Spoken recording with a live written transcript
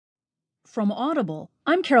From Audible,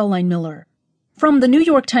 I'm Caroline Miller. From the New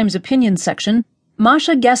York Times opinion section,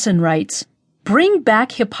 Masha Gessen writes, "Bring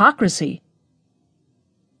back hypocrisy."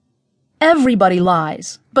 Everybody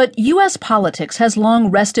lies, but U.S. politics has long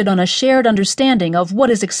rested on a shared understanding of what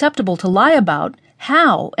is acceptable to lie about,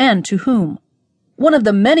 how, and to whom. One of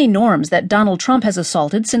the many norms that Donald Trump has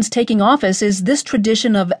assaulted since taking office is this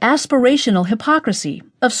tradition of aspirational hypocrisy,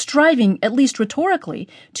 of striving, at least rhetorically,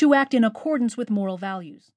 to act in accordance with moral values.